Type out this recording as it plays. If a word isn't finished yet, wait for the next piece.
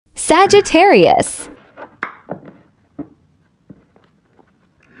Sagittarius.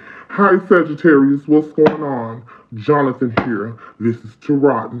 Hi Sagittarius, what's going on? Jonathan here. This is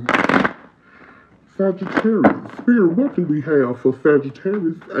Tarotten. Sagittarius, Spirit, what do we have for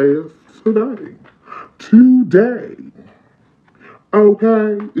Sagittarius as today? Today.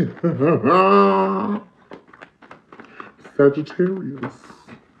 Okay. Sagittarius.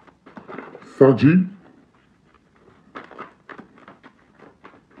 Saji.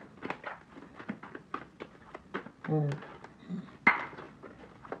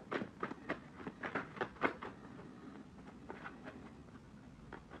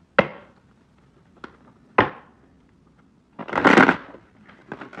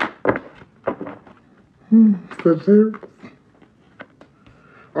 Sagittarius.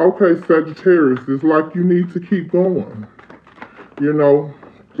 Okay, Sagittarius, it's like you need to keep going. You know,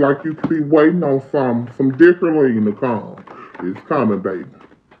 like you could be waiting on some different lean to come. It's coming, baby.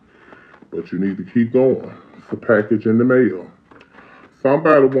 But you need to keep going. It's a package in the mail.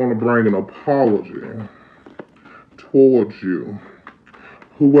 Somebody want to bring an apology towards you.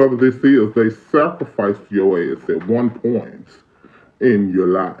 Whoever this is, they sacrificed your ass at one point in your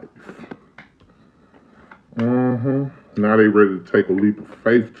life. Now they ready to take a leap of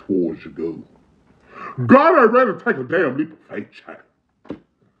faith towards you, girl. God ain't ready to take a damn leap of faith, child.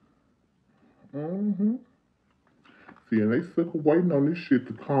 See, and they sick of waiting on this shit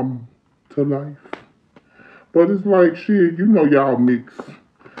to come to life. But it's like, shit, you know y'all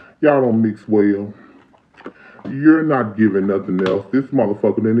don't mix well. You're not giving nothing else. This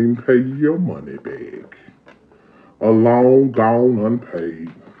motherfucker didn't even pay you your money back. A long gone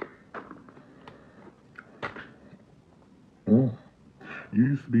unpaid. You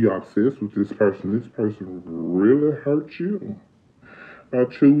used to be obsessed with this person. This person really hurt you. By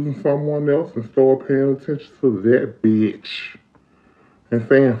choosing someone else and start paying attention to that bitch. And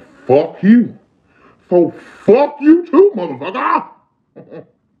saying, fuck you. So fuck you too, motherfucker.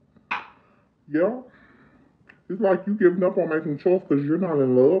 Yeah. It's like you giving up on making a choice because you're not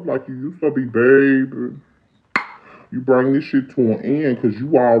in love like you used to be, baby. You bring this shit to an end because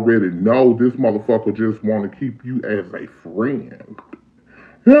you already know this motherfucker just want to keep you as a friend.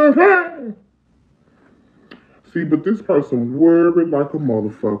 See, but this person worried like a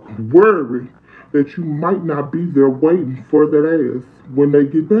motherfucker. Worried that you might not be there waiting for that ass when they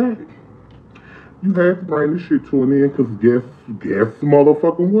get back. You have to bring this shit to an end because guess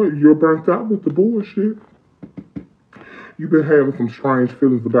motherfucking what? You're burnt out with the bullshit. You've been having some strange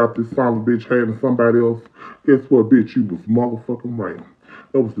feelings about this solid bitch having somebody else. Guess what, bitch? You was motherfucking right.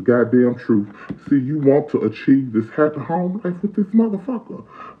 That was the goddamn truth. See, you want to achieve this happy home life with this motherfucker.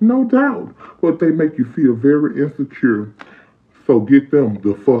 No doubt. But they make you feel very insecure. So get them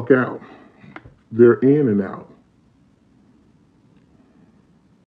the fuck out. They're in and out.